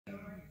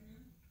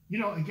You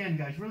know, again,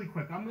 guys, really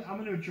quick, I'm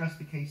going to address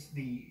the case,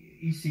 the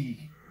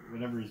EC,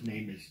 whatever his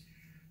name is,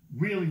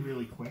 really,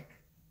 really quick.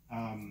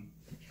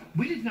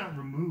 We did not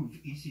remove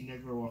EC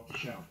Negro off the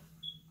show.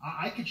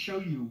 I could show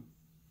you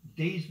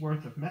days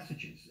worth of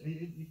messages.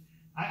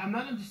 I'm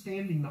not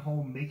understanding the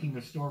whole making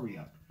a story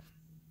up.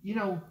 You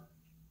know,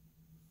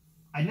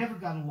 I never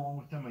got along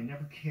with him. I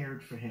never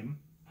cared for him.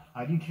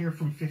 I didn't care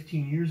for him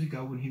 15 years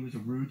ago when he was a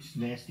rude,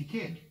 nasty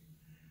kid.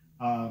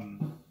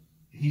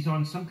 He's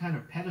on some kind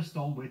of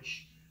pedestal,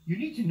 which you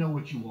need to know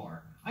what you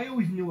are. I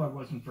always knew I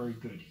wasn't very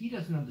good. He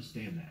doesn't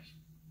understand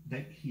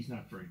that he's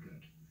not very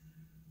good.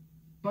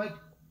 But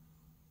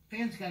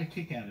fans got a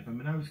kick out of him,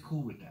 and I was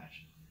cool with that.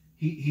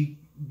 He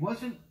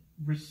wasn't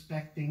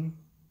respecting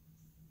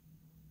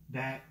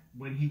that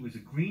when he was a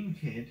green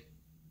kid,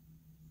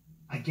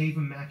 I gave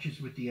him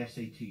matches with the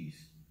SATs.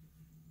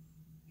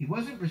 He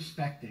wasn't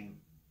respecting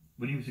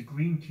when he was a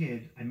green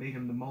kid, I made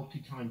him the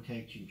multi-time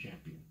tag team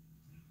champion.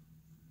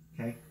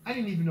 Okay? I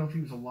didn't even know if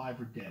he was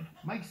alive or dead.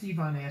 Mike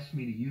Zevon asked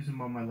me to use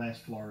him on my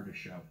last Florida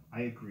show.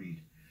 I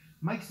agreed.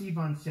 Mike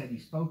Zevon said he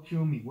spoke to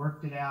him, he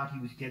worked it out, he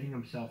was getting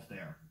himself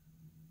there.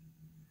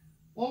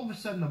 All of a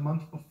sudden, a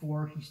month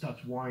before, he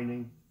starts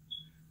whining.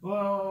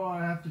 Oh,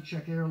 I have to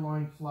check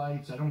airline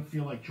flights. I don't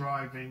feel like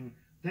driving.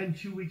 Then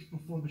 2 weeks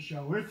before the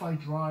show, if I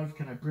drive,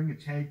 can I bring a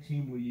tag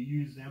team? Will you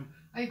use them?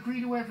 I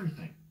agree to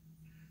everything.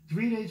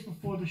 3 days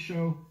before the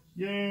show,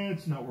 yeah,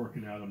 it's not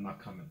working out. I'm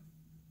not coming.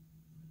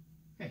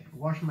 Okay,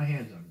 wash my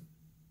hands of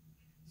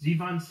it.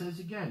 Zevon says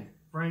again,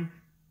 Frank,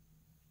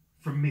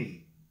 for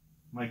me,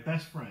 my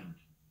best friend,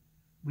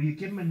 will you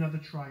give him another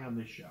try on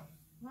this show?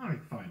 All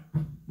right, fine.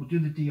 We'll do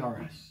the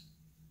DRS.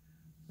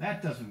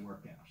 That doesn't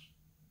work out.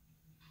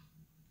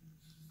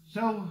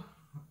 So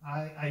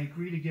I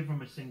agree to give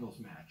him a singles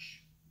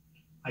match.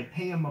 I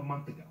pay him a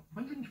month ago,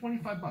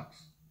 $125.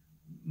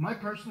 My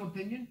personal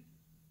opinion,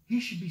 he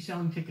should be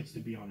selling tickets to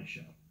be on a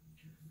show.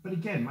 But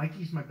again,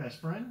 Mikey's my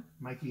best friend.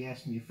 Mikey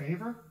asked me a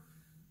favor.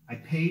 I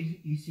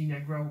paid EC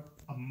Negro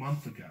a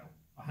month ago.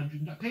 I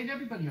paid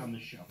everybody on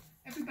this show.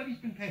 Everybody's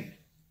been paid.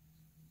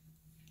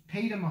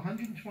 Paid him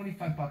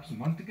 $125 a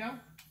month ago.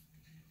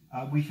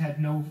 We've had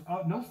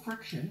no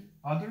friction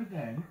other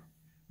than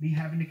me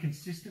having to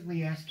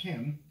consistently ask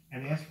him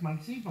and ask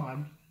Mike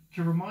Zevon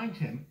to remind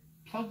him,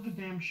 plug the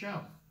damn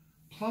show,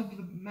 plug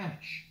the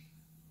match,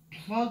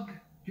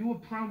 do a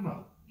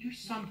promo, do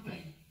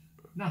something.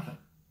 Nothing.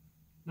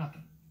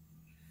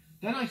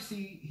 Then I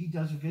see he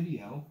does a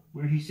video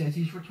where he says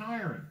he's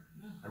retiring.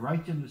 I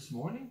write to him this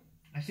morning.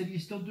 I said, are you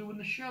still doing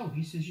the show?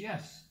 He says,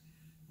 yes.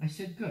 I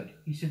said, good.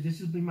 He said, this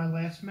will be my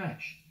last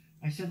match.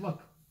 I said,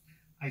 look,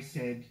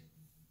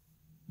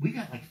 we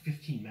got like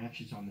 15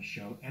 matches on the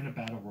show and a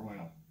battle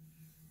royal.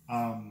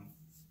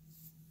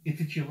 If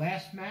it's your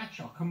last match,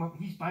 I'll come up.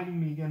 He's biting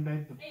me again,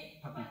 babe. The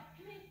puppy.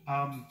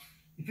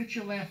 If it's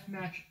your last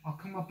match, I'll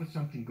come up with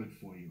something good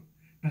for you.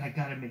 But I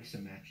got to make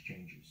some match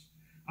changes.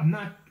 I'm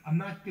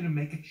not going to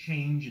make a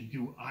change and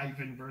do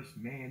Ivan versus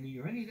Manny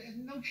or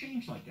no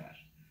change like that.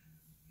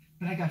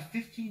 But I got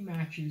 15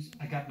 matches.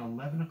 I got an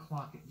 11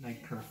 o'clock at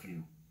night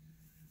curfew.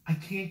 I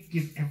can't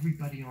give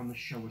everybody on the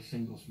show a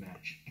singles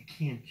match. I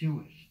can't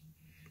do it.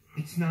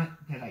 It's not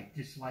that I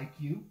dislike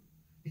you.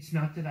 It's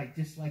not that I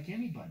dislike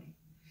anybody.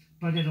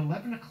 But at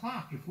 11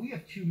 o'clock, if we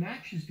have 2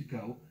 matches to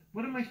go,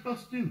 what am I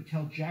supposed to do?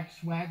 Tell Jack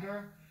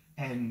Swagger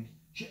and...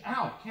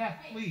 Ow,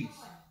 cat, please.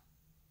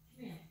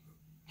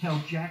 Tell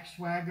Jack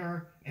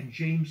Swagger and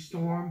James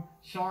Storm,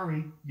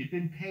 sorry, you've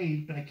been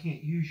paid, but I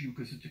can't use you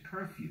because it's a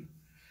curfew.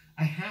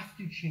 I have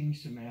to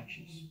change some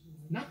matches.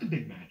 Not the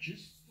big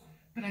matches,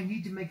 but I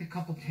need to make a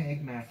couple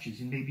tag matches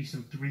and maybe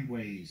some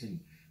 3-ways and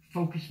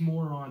focus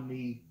more on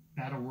the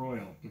Battle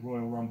Royal, the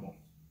Royal Rumble.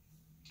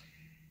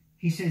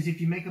 He says,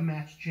 if you make a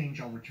match change,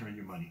 I'll return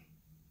your money.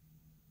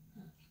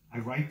 I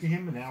write to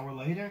him an hour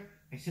later.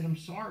 I said, I'm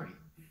sorry.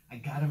 I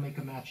got to make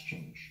a match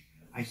change.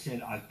 I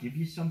said, I'll give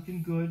you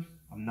something good.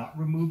 I'm not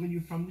removing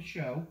you from the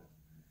show.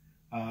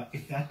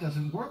 If that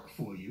doesn't work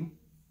for you,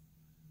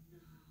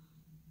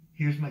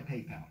 here's my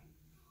PayPal.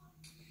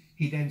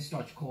 He then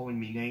starts calling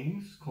me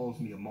names, calls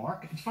me a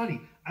mark. It's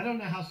funny. I don't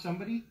know how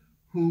somebody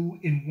who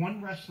in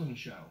one wrestling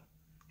show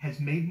has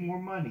made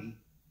more money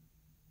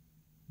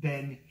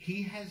than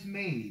he has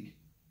made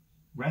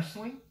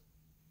wrestling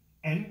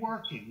and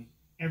working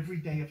every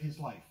day of his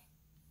life.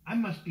 I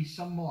must be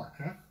some mark,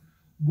 huh?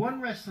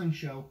 One wrestling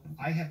show,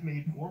 I have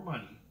made more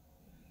money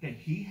than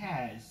he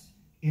has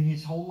in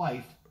his whole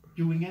life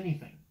doing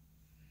anything.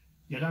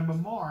 Yet I'm a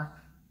mark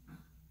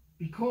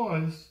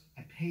because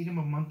I paid him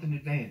a month in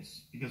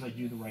advance because I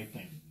do the right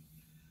thing.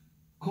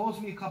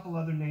 Calls me a couple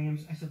other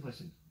names. I said,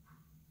 listen,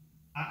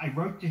 I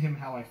wrote to him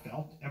how I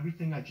felt,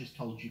 everything I just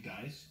told you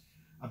guys,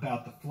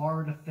 about the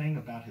Florida thing,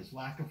 about his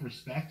lack of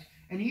respect.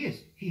 And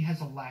he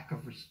has a lack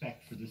of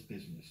respect for this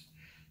business.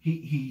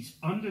 He's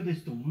under this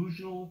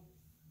delusional,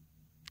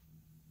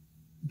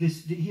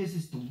 he has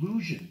this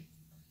delusion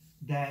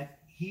that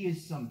he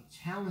is some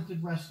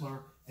talented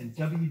wrestler and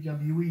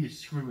WWE is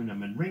screwing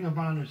him and Ring of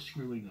Honor is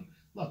screwing him.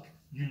 Look,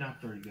 you're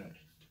not very good.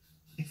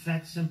 It's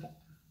that simple.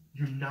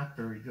 You're not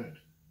very good.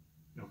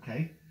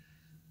 okay?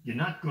 You're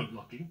not good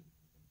looking,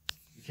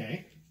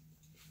 okay?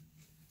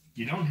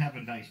 You don't have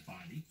a nice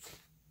body.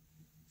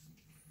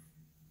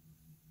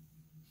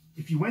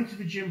 If you went to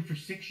the gym for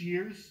 6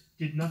 years,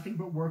 did nothing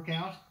but work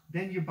out,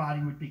 then your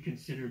body would be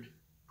considered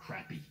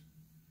crappy,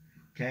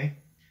 okay?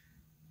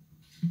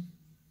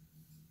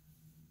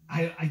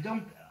 I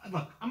don't,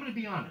 look, I'm going to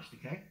be honest,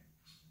 okay?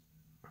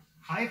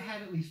 I've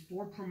had at least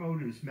 4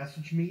 promoters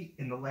message me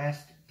in the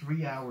last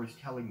 3 hours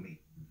telling me,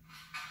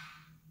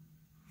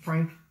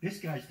 Frank, this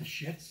guy's the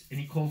shits, and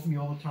he calls me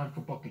all the time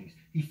for bookings.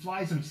 He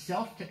flies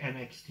himself to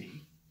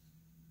NXT,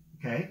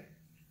 okay?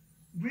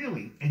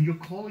 Really? And you're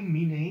calling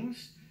me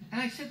names?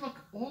 And I said, look,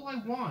 all I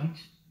want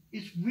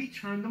is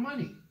return the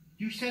money.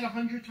 You said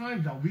 100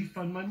 times, I'll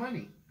refund my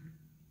money.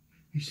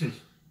 He says,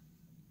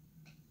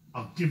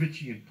 I'll give it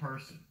to you in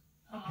person.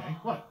 Okay,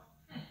 what?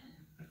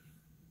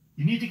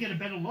 You need to get a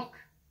better look?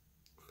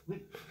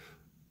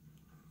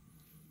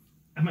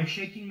 Am I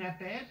shaking that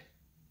bad?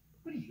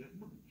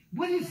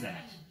 What is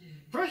that?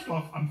 First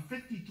off, I'm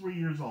 53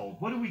 years old.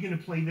 What are we going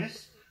to play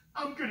this?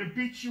 I'm going to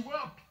beat you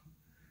up.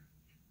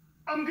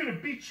 I'm going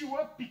to beat you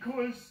up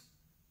because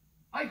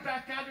I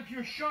backed out of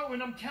your show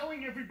and I'm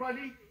telling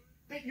everybody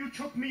that you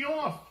took me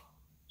off.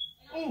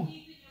 Oh,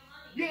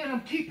 yeah, and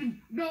I'm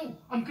keeping, no,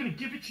 I'm going to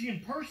give it to you in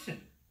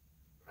person.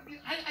 I mean,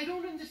 I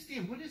don't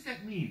understand. What does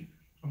that mean?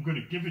 I'm going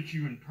to give it to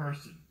you in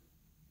person.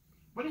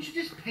 Why don't you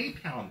just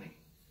PayPal me?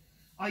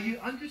 Are you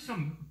under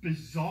some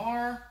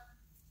bizarre,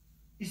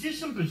 is there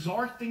some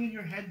bizarre thing in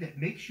your head that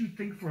makes you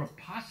think for a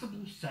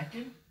possible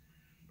second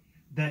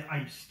that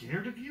I'm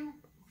scared of you?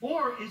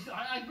 Or is,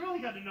 I really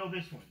got to know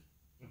this one,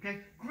 okay?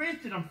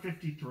 Granted, I'm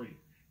 53.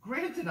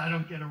 Granted, I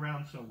don't get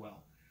around so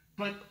well.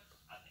 But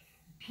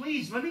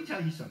please, let me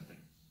tell you something,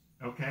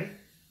 okay?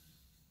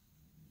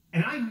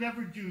 And I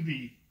never do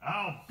the,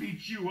 I'll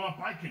beat you up,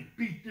 I can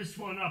beat this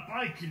one up,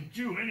 I can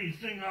do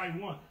anything I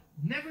want.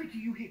 Never do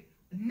you hear,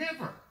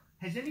 never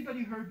has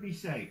anybody heard me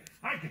say,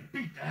 I can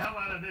beat the hell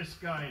out of this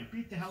guy and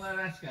beat the hell out of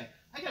that guy.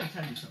 I gotta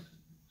tell you something.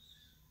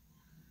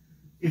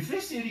 If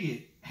this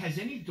idiot has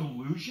any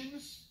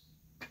delusions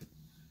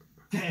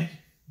that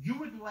you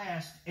would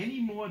last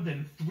any more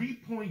than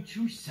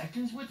 3.2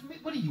 seconds with me,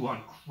 what are you,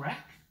 on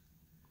crack?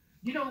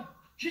 You know,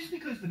 just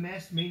because the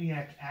masked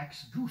maniac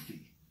acts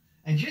goofy,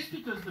 and just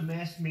because the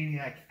masked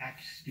maniac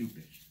acts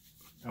stupid,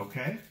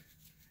 okay?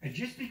 And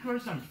just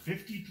because I'm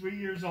 53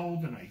 years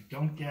old and I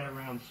don't get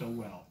around so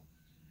well,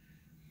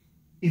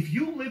 if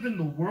you live in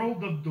the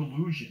world of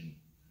delusion,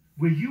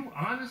 where you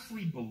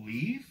honestly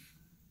believe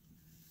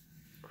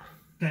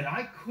that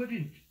I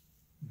couldn't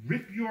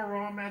rip your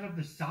arm out of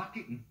the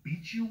socket and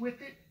beat you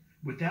with it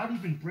without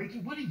even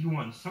breaking, what are you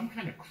on, some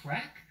kind of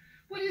crack?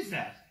 What is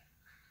that?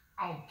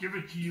 I'll give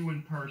it to you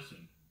in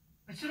person.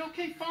 I said,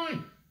 okay,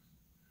 fine.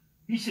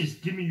 He says,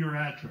 give me your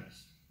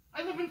address.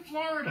 I live in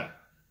Florida.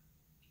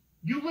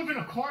 You live in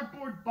a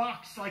cardboard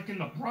box like in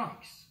the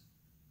Bronx.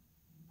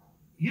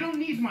 You don't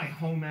need my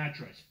home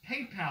address.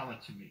 PayPal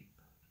it to me.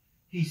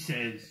 He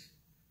says,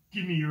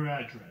 give me your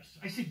address.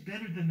 I said,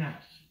 better than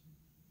that.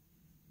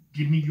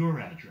 Give me your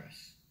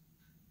address.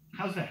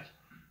 How's that?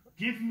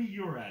 Give me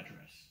your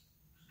address.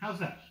 How's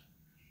that?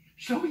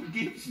 So he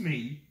gives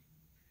me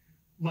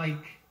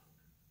like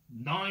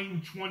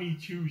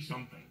 922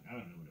 something. I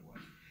don't know what it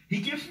was.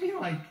 He gives me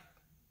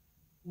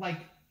like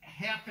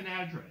half an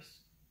address.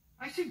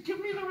 I said, give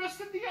me the rest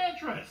of the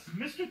address,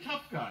 Mr.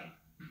 Tough Guy.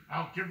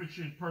 I'll give it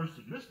to you in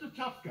person. Mr.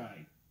 Tough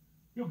Guy,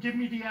 he'll give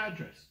me the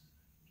address.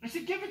 I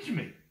said, give it to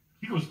me.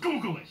 He goes,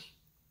 Google it.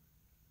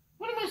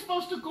 What am I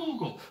supposed to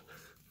Google?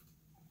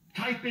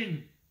 Type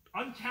in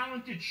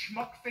untalented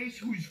schmuck face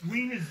who's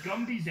green as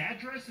Gumby's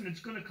address and it's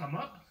going to come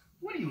up?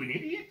 What are you, an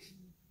idiot?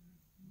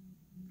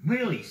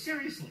 Really,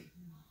 seriously.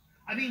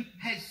 I mean,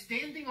 has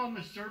standing on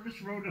the service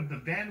road of the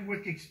Van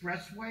Wyck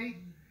Expressway,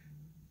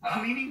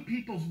 cleaning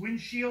people's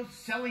windshields,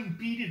 selling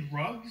beaded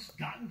rugs,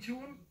 gotten to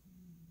him?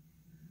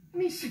 I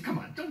mean, come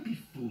on, don't be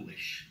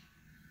foolish.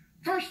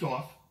 First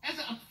off,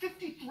 I'm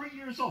 53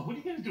 years old. What are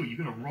you going to do?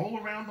 You're going to roll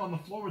around on the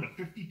floor with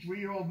a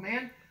 53-year-old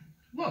man?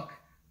 Look,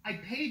 I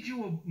paid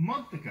you a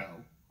month ago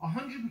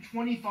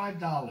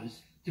 $125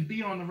 to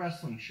be on the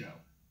wrestling show.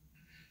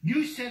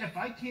 You said if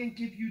I can't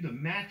give you the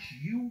match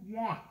you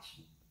want,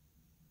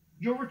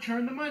 you'll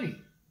return the money.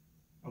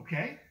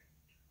 Okay?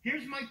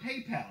 Here's my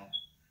PayPal.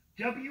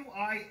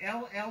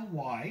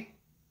 WILLY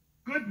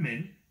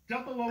Goodman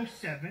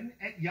 007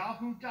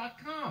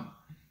 @yahoo.com.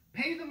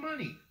 Pay the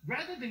money.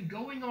 Rather than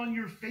going on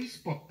your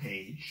Facebook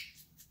page,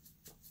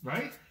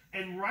 right,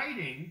 and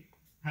writing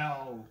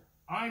how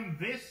I'm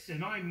this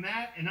and I'm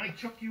that and I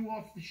took you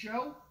off the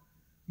show,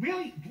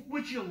 really,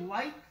 would you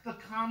like the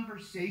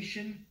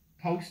conversation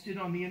posted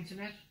on the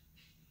internet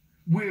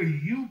where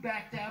you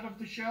backed out of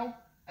the show?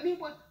 I mean,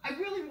 what I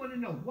really want to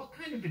know, what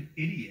kind of an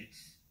idiot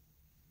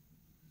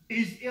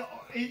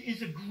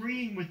is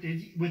agreeing with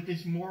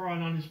this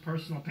moron on his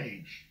personal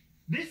page?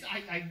 It's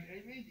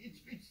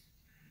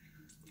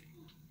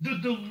the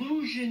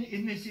delusion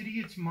in this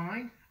idiot's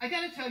mind. I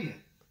got to tell you,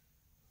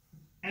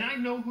 and I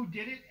know who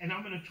did it, and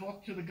I'm going to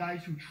talk to the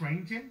guys who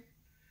trained him.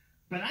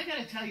 But I got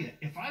to tell you,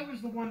 if I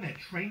was the one that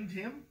trained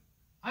him,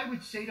 I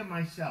would say to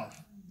myself,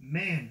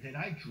 man, did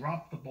I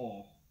drop the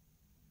ball.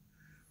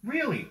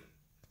 Really?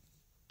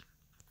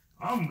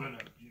 I'm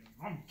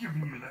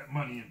giving you that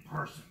money in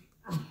person.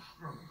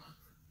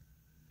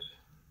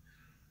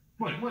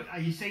 What, are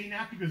you saying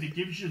that because it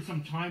gives you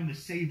some time to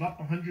save up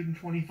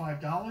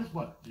 $125?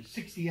 What, there's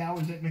 60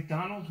 hours at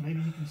McDonald's?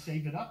 Maybe you can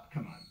save it up?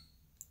 Come on.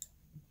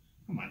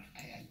 Come on.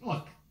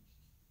 Look.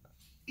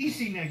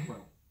 Easy,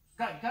 Negro.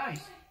 Guys.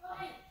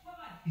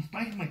 He's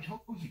biting my toes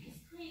again.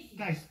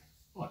 Guys,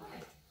 look.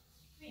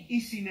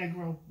 Easy,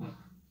 Negro. Look.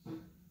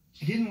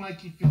 I didn't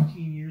like you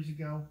 15 years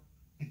ago.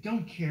 I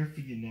don't care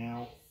for you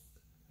now.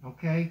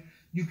 Okay?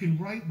 You can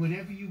write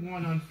whatever you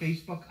want on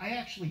Facebook. I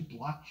actually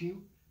blocked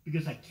you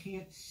because I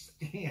can't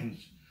stand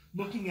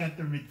looking at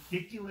the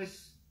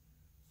ridiculous,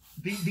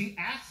 the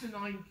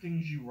asinine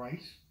things you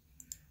write.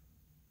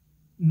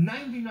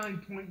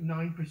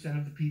 99.9%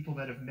 of the people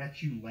that have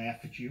met you laugh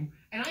at you.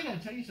 And I got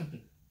to tell you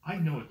something. I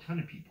know a ton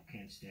of people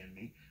can't stand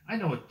me. I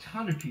know a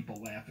ton of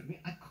people laugh at me.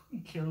 I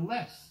couldn't care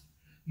less.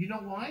 You know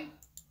why?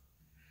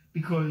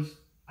 Because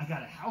I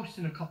got a house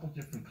in a couple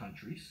different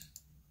countries.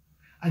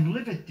 I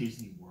live at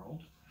Disney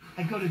World.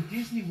 I go to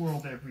Disney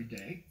World every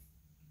day.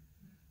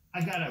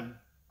 I got a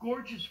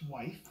gorgeous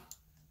wife.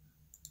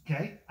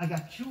 Okay? I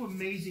got 2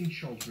 amazing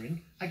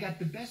children. I got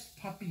the best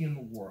puppy in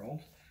the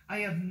world. I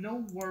have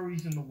no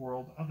worries in the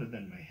world other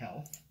than my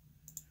health.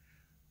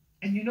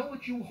 And you know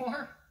what you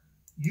are?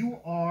 You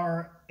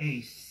are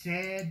a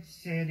sad,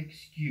 sad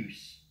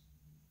excuse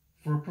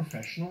for a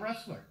professional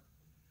wrestler.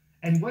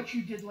 And what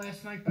you did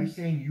last night by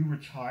saying you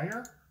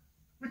retire?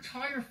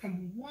 Retire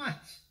from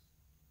what?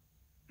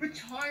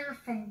 Retire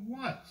from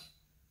what?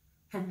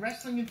 From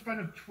wrestling in front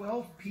of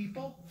 12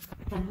 people?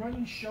 From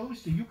running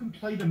shows so you can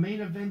play the main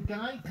event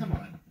guy? Come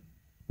on.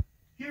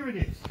 Here it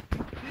is.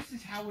 This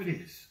is how it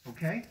is,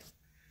 okay?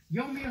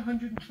 You owe me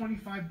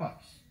 $125.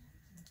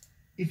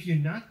 If you're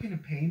not going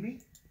to pay me,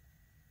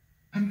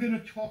 I'm going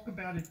to talk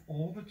about it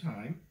all the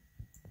time.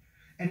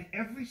 And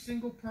every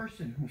single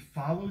person who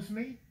follows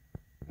me,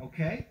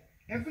 okay?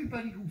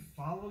 Everybody who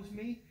follows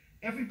me,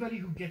 everybody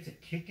who gets a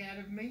kick out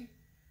of me,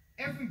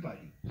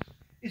 everybody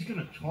is going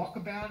to talk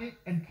about it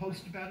and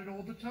post about it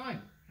all the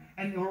time.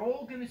 And they're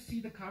all going to see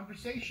the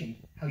conversation,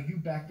 how you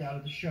backed out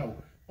of the show.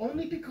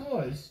 Only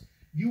because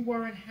you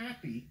weren't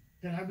happy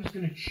that I was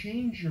going to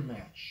change your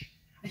match.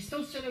 I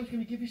still said I was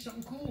going to give you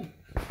something cool.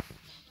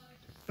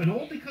 But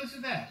all because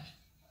of that.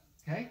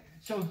 Okay?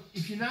 So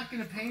if you're not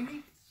going to pay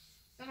me,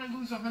 then I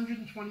lose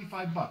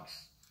 $125.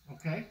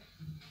 Okay?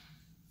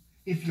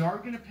 If you are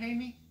going to pay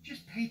me,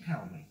 just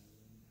PayPal me.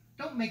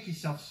 Don't make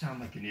yourself sound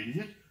like an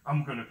idiot.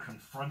 I'm going to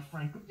confront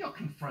Frank. You're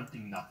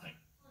confronting nothing.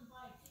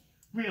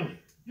 Really.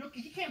 You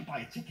can't buy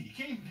a ticket. You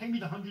can't even pay me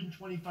the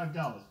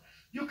 $125.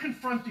 You're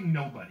confronting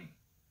nobody.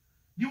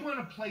 You want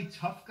to play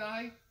tough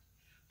guy?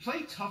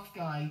 Play tough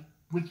guy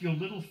with your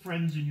little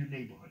friends in your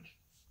neighborhood.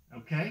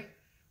 Okay?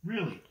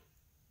 Really.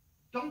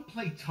 Don't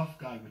play tough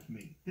guy with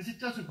me, because it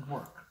doesn't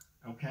work.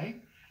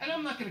 Okay? And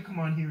I'm not going to come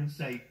on here and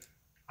say,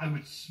 I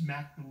would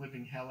smack the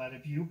living hell out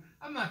of you.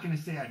 I'm not going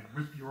to say I'd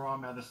rip your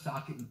arm out of the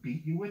socket and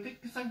beat you with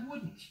it, because I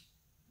wouldn't.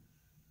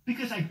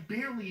 Because I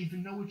barely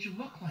even know what you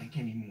look like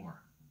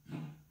anymore.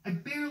 I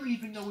barely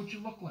even know what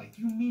you look like.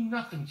 You mean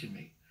nothing to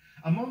me.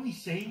 I'm only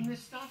saying this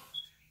stuff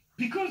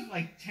because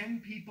like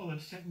 10 people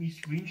have sent me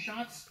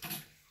screenshots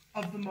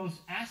of the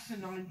most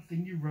asinine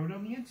thing you wrote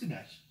on the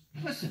internet.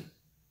 Listen,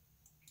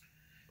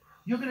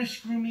 you're going to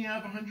screw me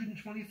out of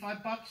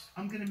 $125?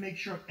 I'm going to make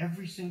sure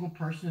every single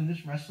person in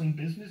this wrestling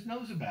business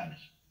knows about it.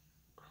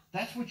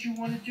 That's what you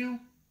want to do?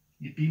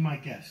 You'd be my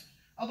guest.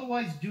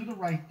 Otherwise, do the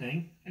right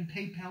thing and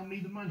PayPal me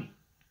the money.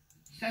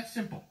 It's that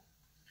simple.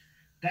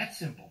 That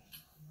simple.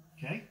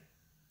 Okay?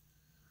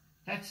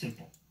 That's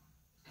simple.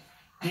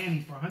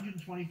 Danny, for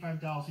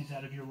 $125, he's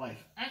out of your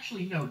life.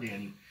 Actually, no,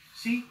 Danny.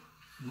 See,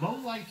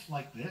 lowlifes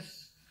like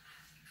this,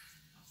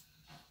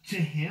 to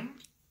him,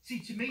 see,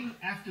 to me,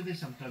 after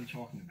this, I'm done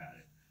talking about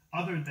it.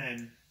 Other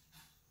than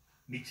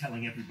me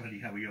telling everybody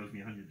how he owes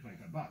me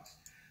 $125.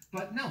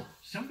 But no,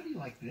 somebody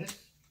like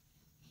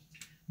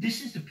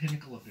this is the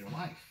pinnacle of their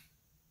life.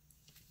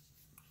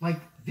 Like,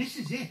 this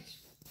is it.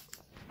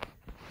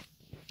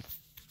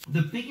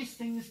 The biggest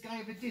thing this guy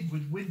ever did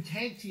was win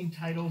tag team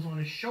titles on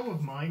a show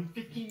of mine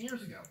 15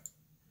 years ago.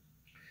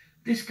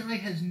 This guy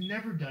has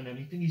never done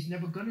anything. He's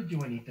never going to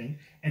do anything.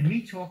 And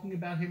me talking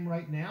about him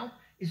right now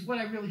is what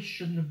I really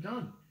shouldn't have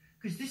done.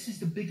 Because this is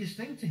the biggest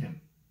thing to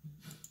him.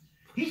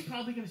 He's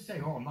probably going to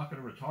say, oh, I'm not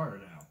going to retire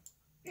now.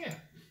 Yeah.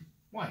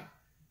 Why?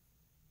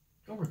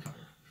 Go retire.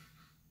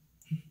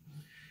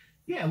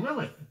 Yeah,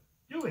 Lilith,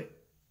 do it.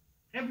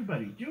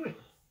 Everybody, do it.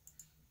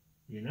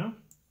 You know?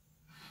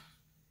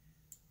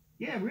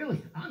 Yeah,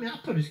 really. I mean, I'll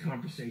put his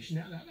conversation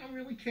out. I don't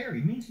really care.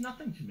 He means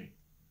nothing to me.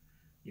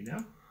 You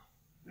know?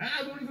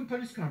 I won't even put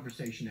his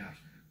conversation out.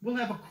 We'll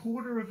have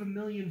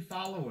 250,000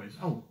 followers.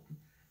 Oh,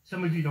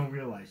 some of you don't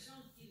realize.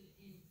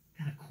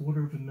 Got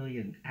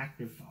 250,000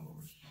 active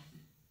followers.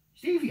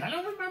 Stevie, I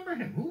don't remember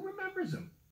him. Who remembers him?